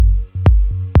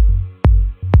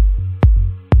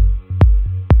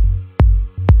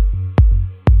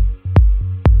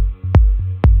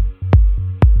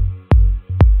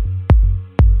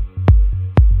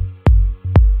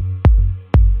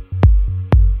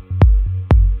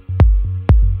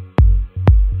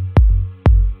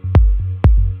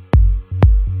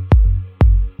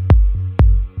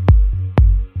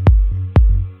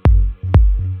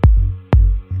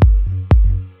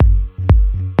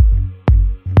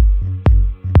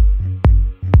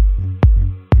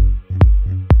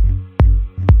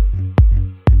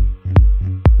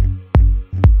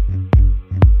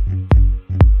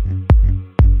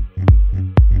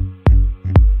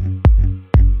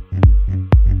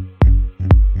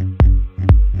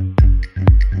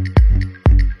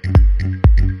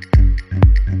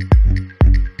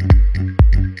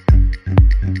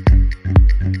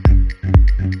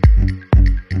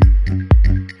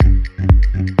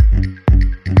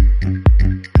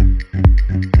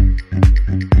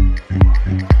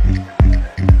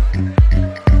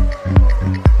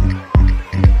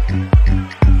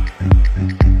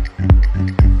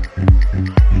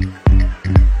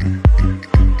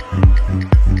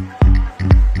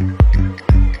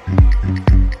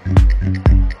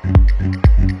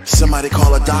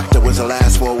was the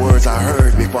last 4 words I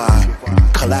heard before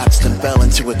I collapsed and fell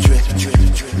into a drift.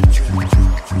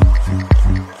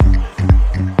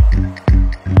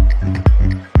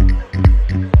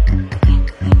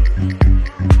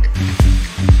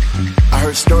 I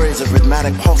heard stories of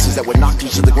rhythmic pulses that would knock you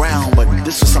to the ground, but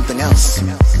this was something else.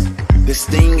 This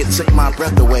thing, it took my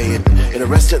breath away. It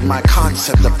arrested my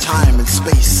concept of time and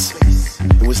space.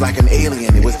 It was like an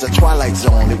alien. It was the Twilight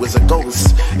Zone. It was a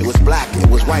ghost. It was black. It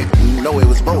was white. No, it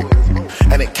was both.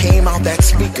 And it came out that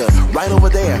speaker right over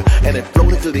there. And it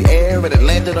floated through the air and it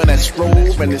landed on that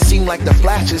strobe. And it seemed like the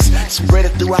flashes spread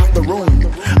it throughout the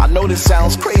room. I know this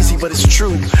sounds crazy, but it's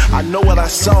true. I know what I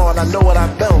saw and I know what I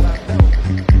felt.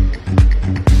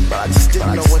 But I just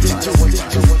didn't know what to do.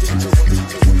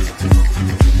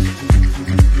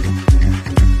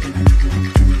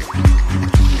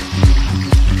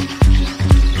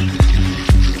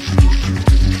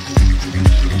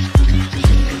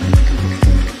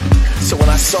 So when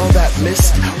I saw that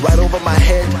mist right over my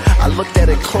head, I looked at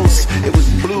it close. It was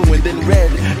blue and then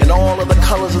red, and all of the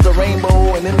colors of the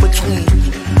rainbow and in between.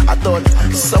 I thought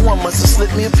someone must have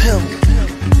slipped me a pill,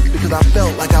 because I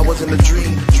felt like I was in a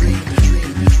dream.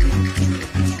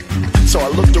 So I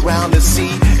looked around to see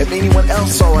if anyone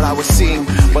else saw what I was seeing,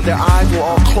 but their eyes were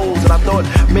all closed, and I thought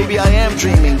maybe I am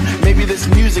dreaming. Maybe this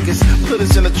music has put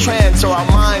us in a trance so our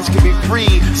minds could be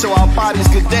free, so our bodies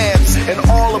could dance. And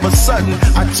all of a sudden,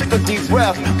 I took a deep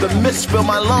breath. The mist filled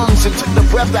my lungs and took the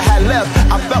breath I had left.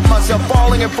 I felt myself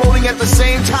falling and floating at the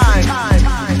same time.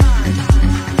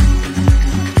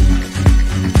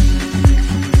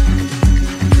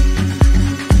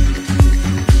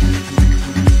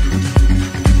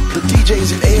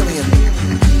 DJ's an alien,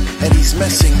 and he's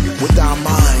messing with our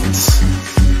minds.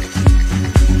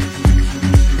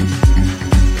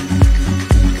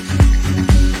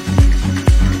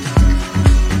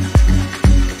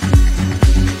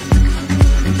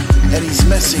 And he's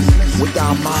messing with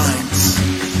our minds.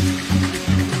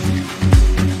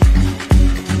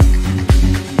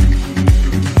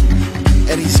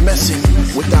 And he's messing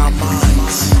with our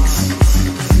minds.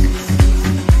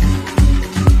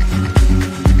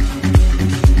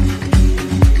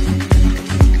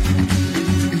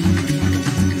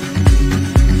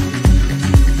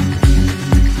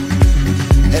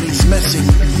 Messing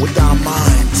with our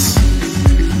minds.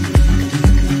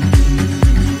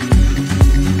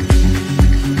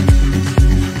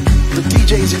 The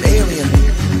DJ's an alien,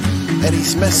 and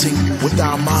he's messing with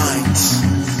our minds.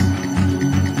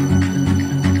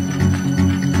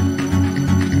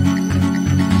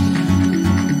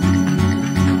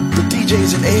 The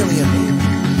DJ's an alien,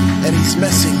 and he's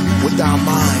messing with our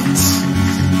minds.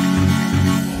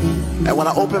 And when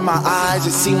I opened my eyes,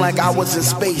 it seemed like I was in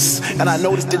space. And I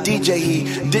noticed the DJ, he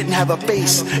didn't have a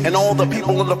face. And all the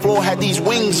people on the floor had these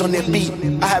wings on their feet.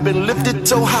 I had been lifted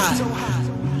so high,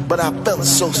 but I felt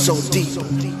so deep.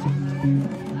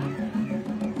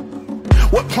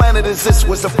 What planet is this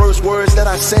was the first words that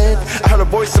I said. I heard a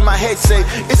voice in my head say,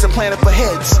 it's a planet for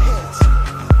heads.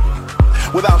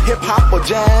 Without hip-hop or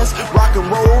jazz, rock and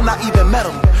roll, not even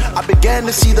metal, I began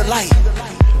to see the light.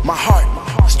 My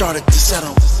heart started to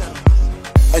settle.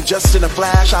 And just in a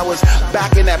flash, I was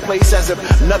back in that place as if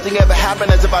nothing ever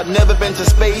happened, as if I'd never been to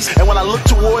space. And when I looked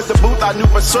towards the booth, I knew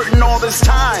for certain all this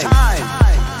time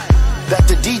that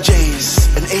the DJ's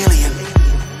an alien,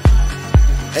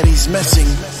 and he's messing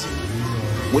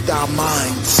with our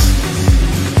minds.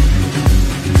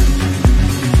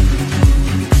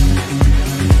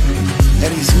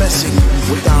 And he's messing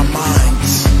with our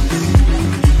minds.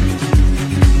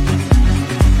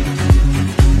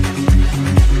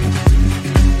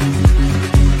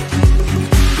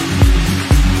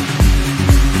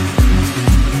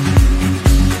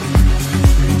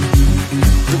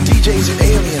 DJ's an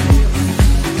alien,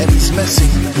 and he's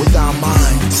messing with our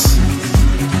minds.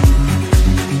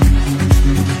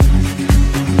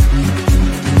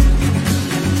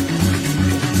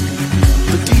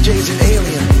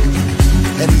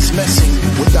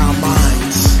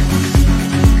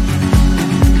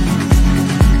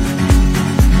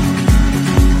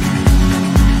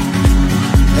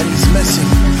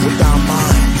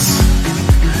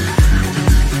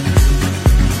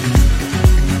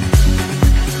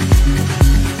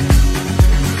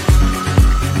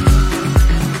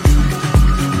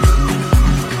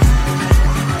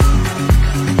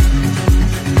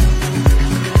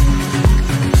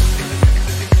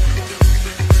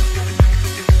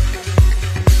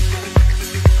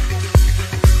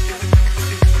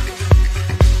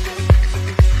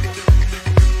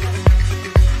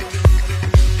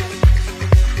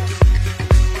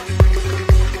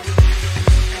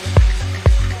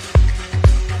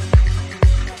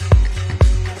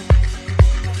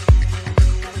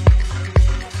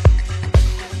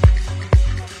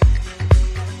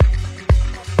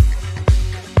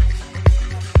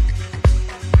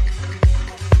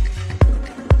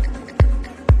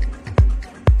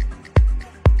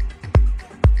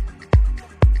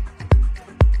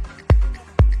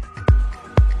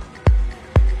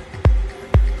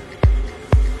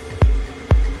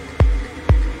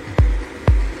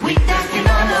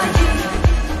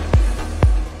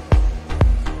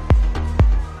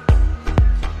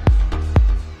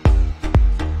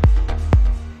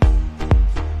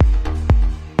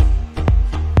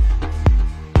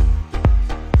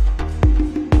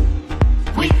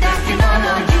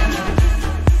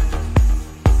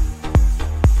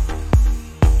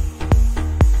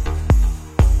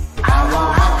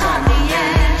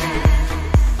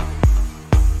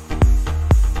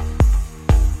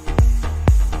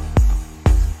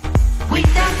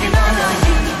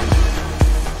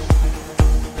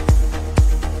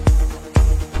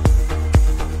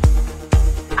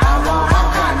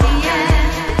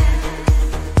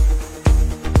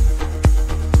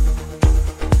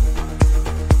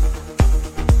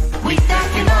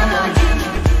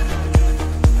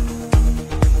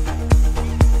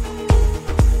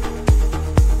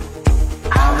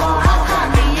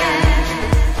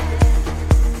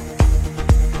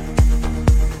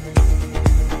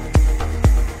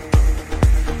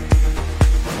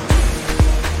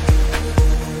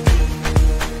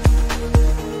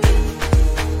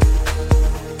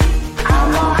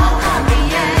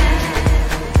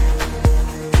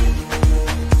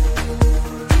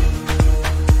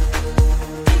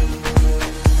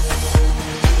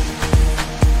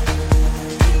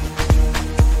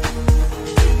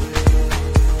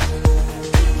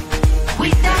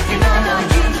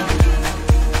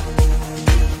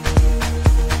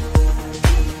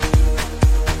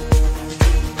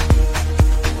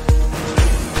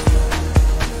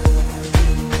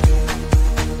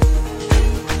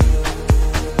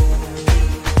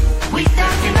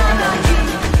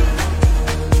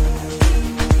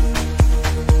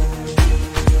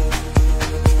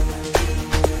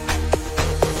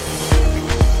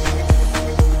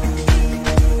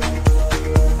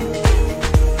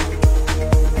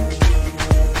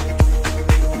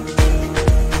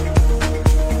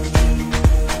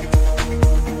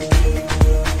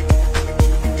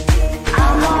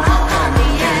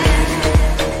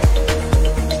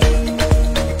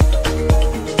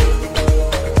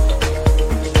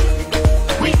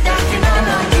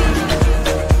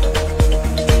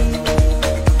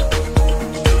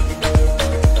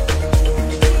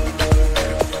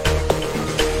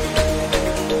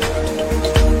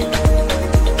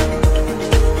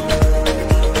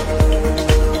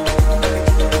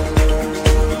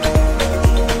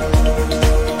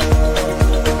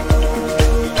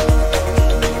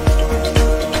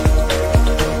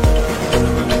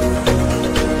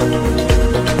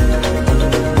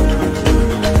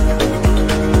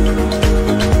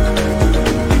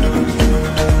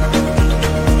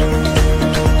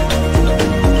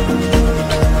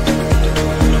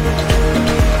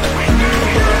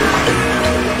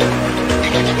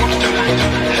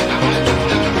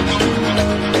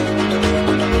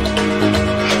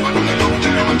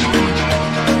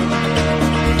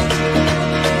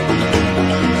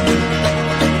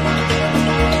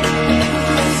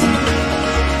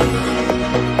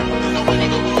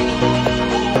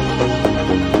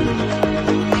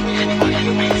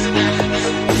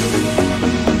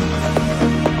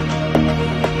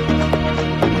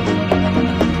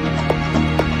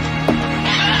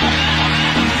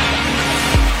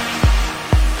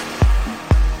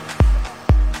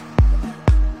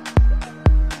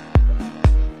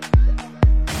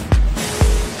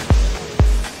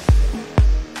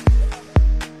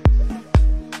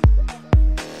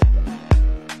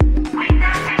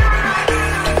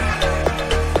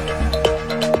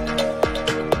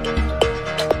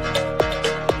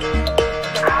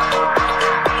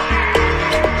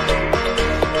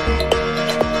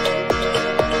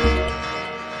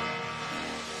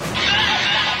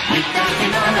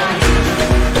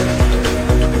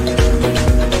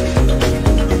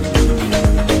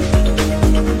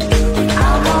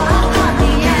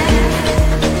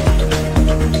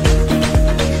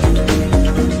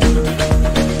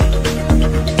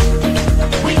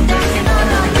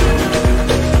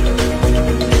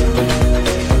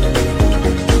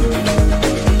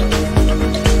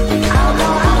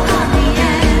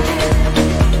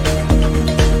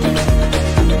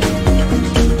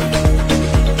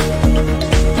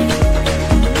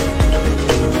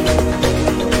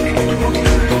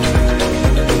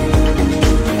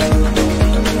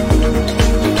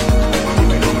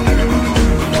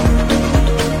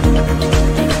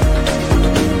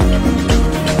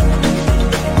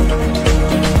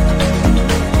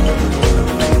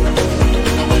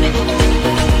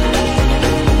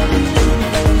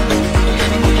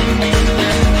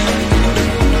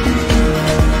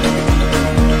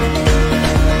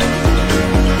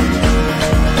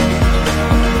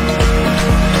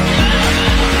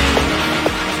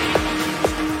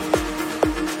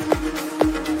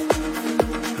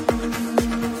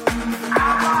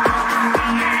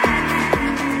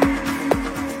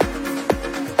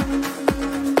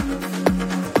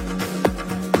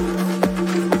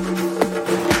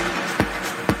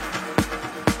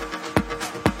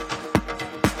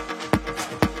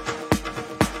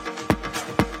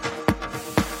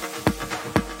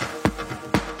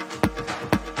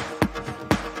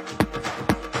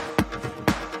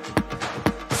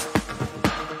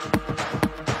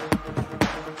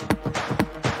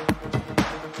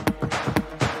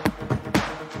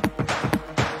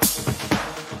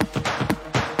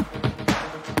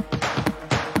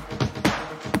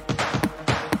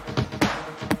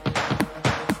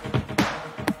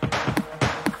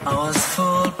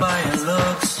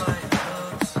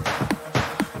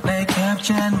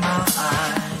 imagine my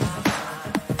eyes.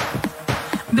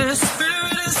 The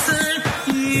spirit inside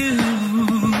you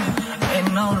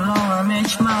ain't no longer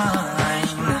match mine.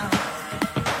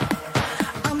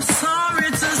 I'm sorry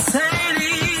to say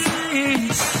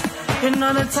this, you're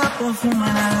not the type of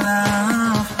woman I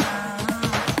love.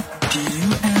 Do you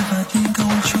ever think I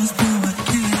will trust you again?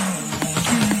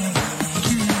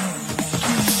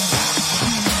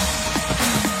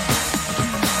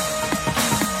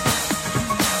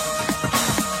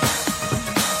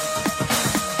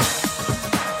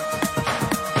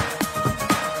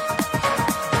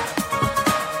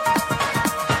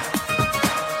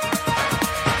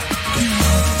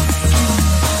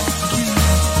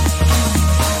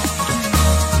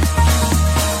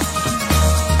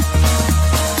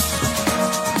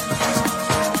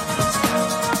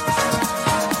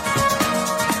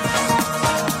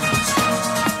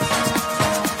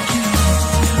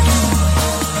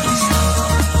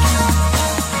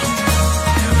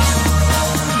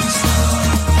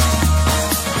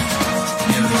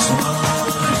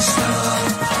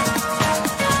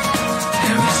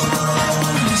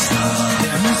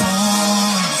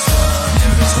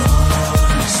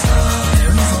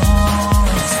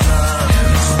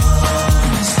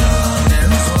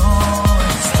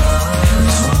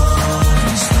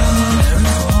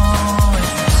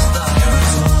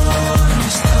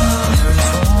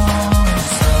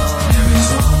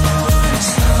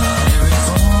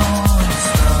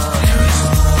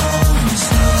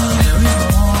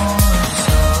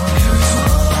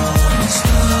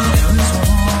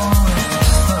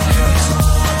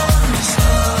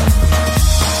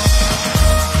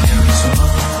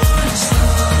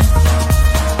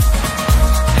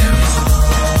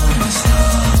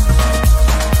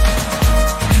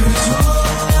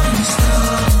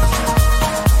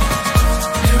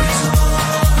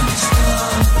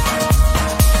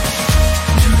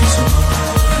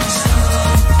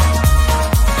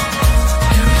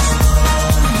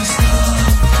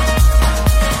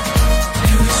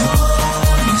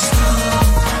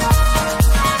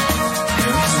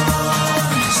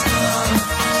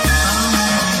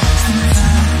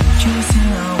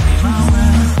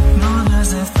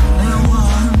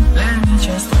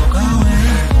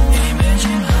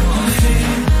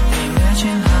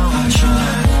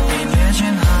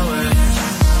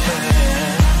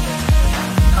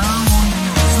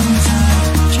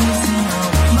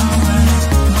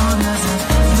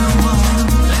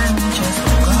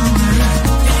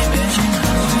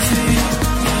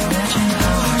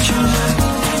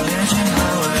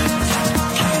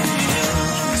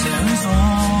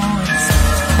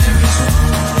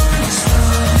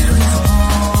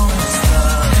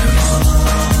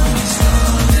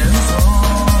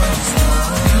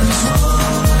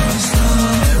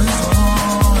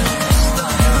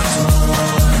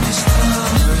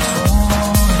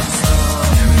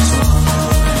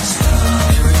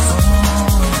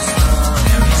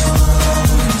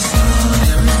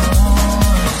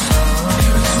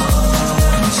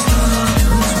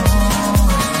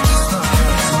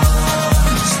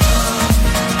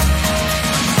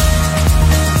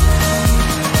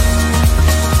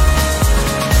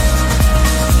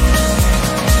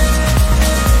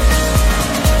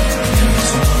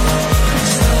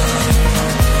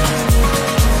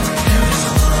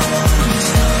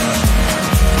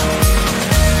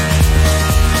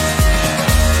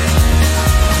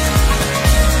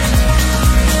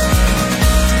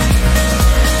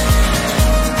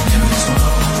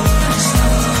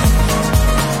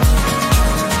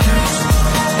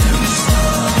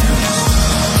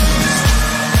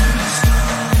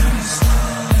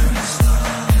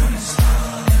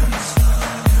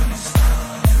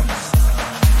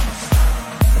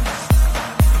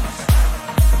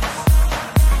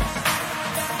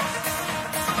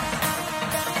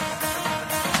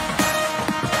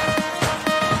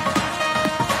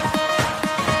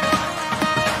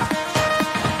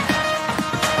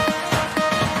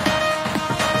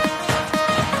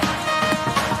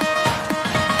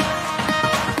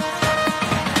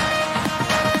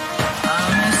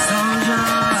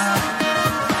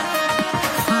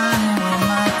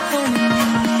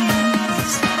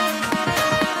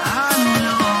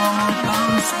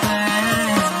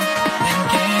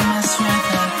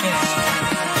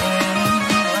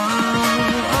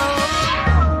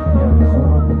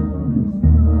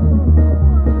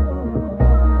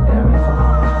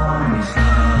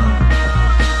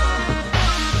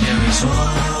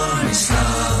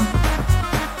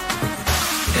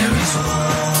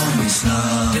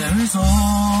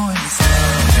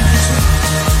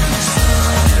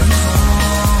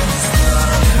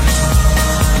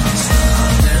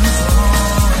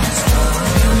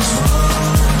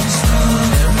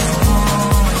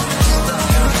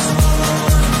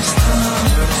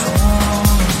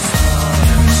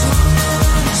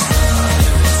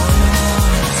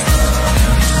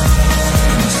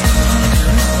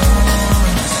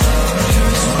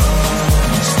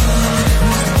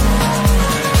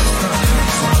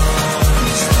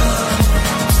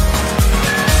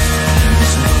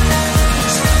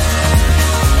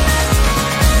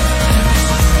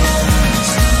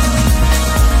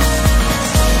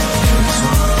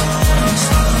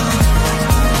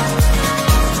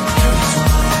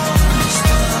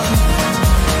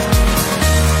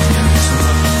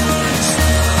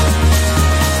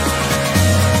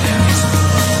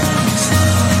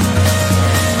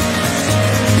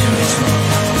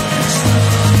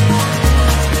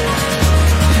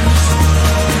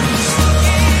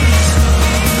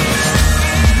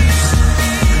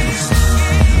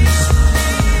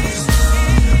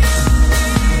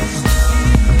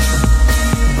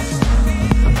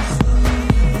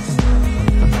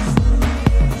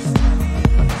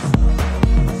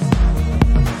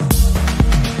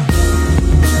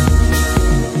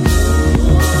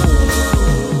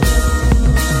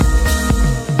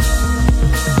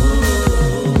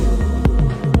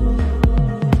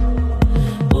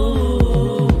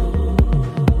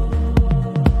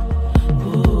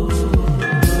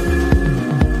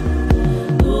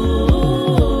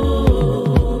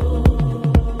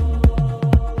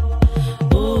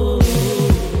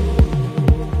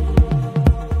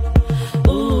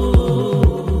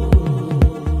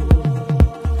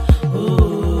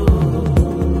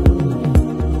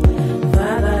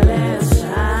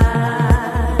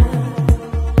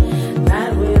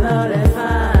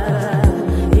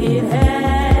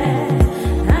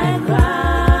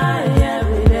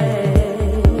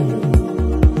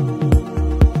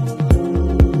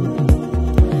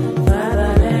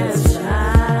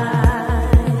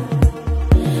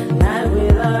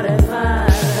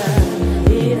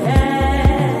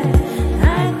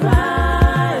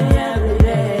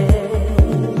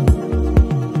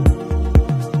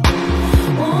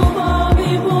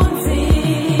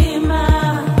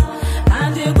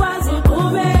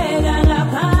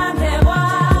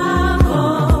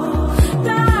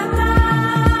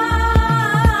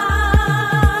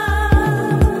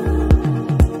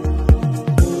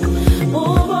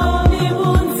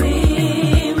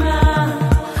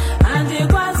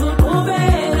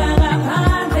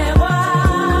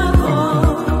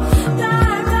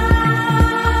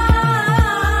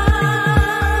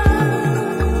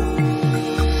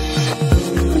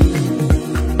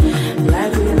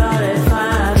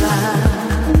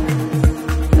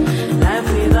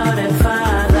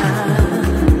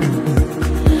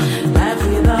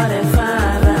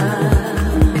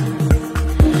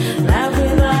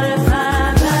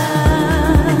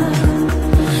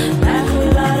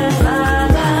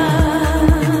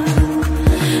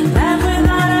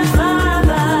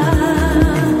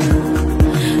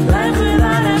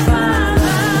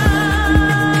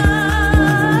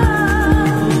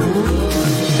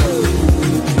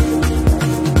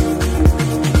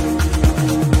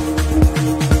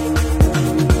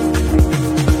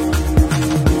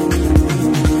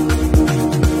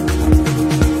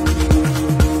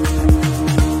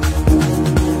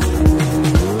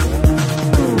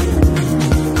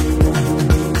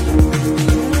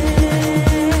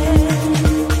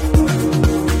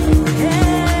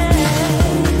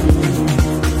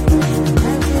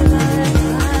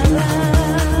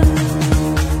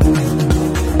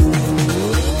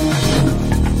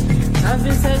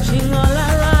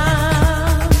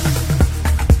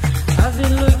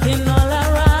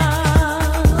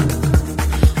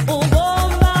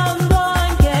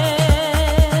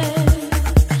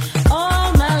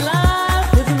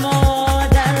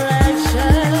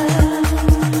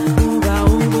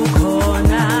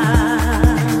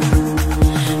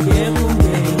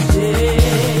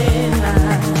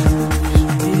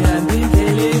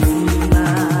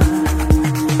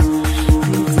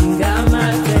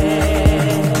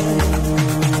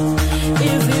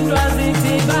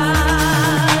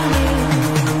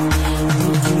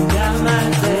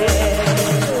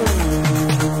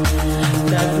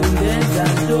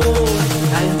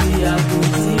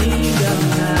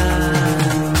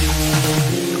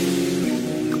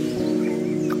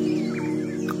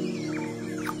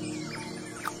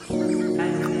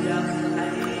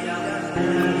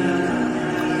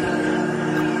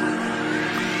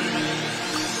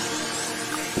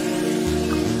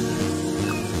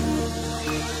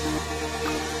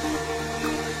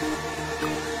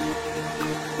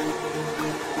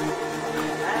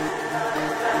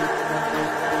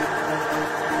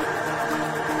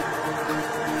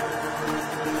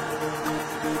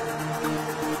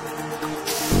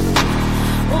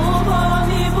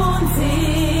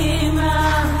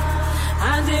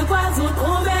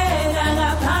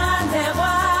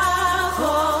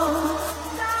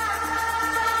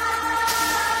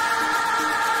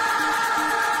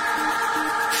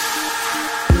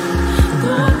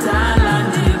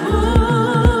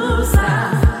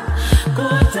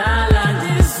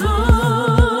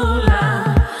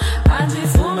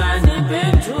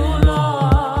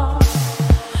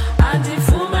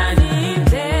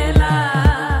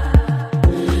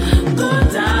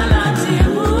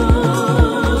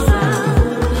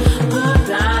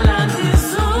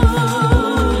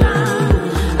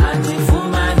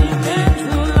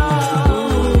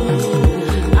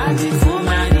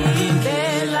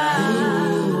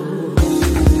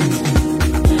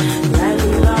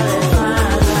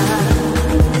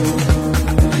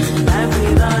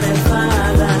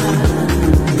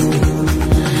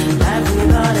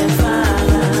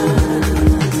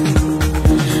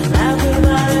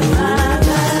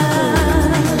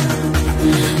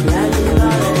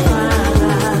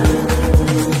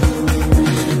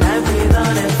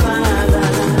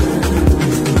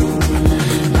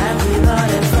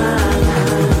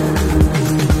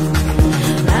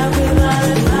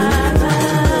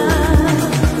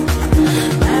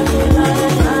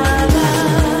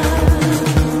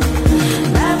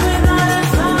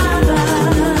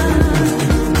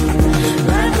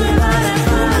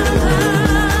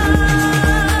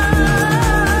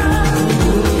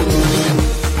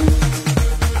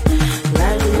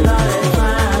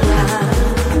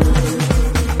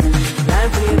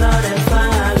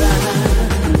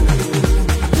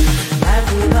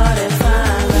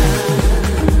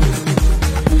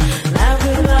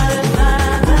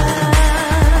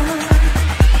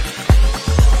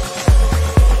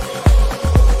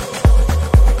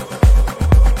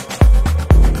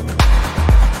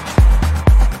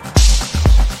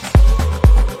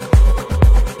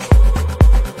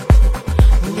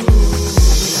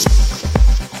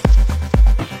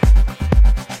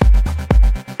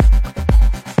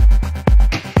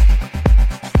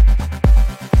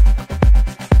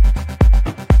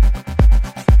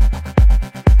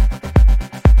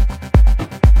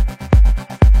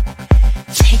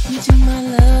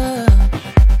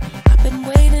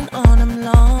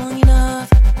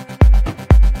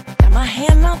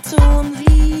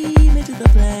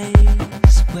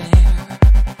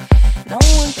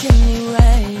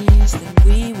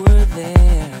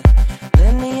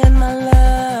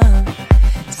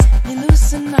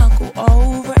 lesson, I'll go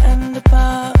over and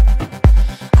above.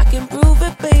 I can prove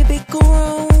it, baby,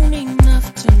 grown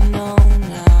enough to know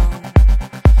now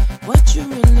what you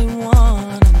really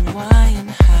want and why and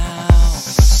how.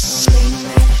 So lead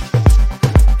me.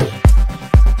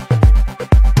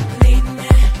 Lead me.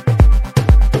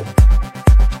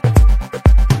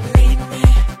 Lead me.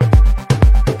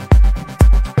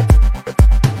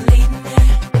 Lead me. Lead me.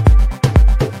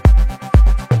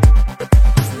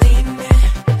 Lead me.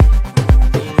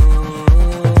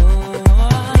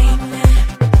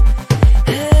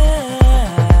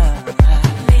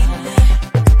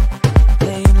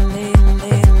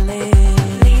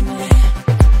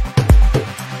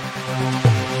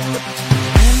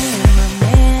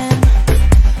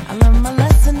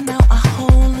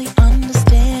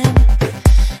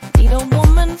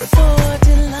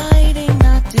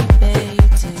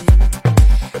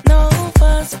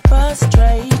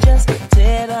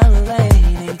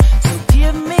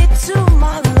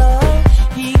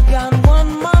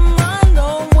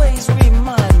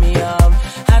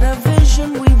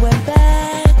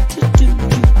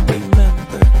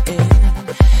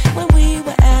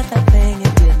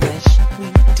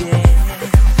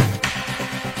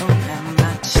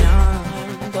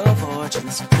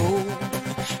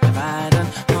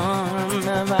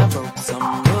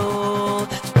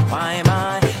 Why am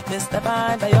I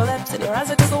mystified by your lips and your eyes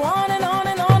that just go on and on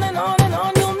and on and on and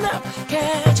on? You'll never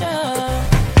catch up.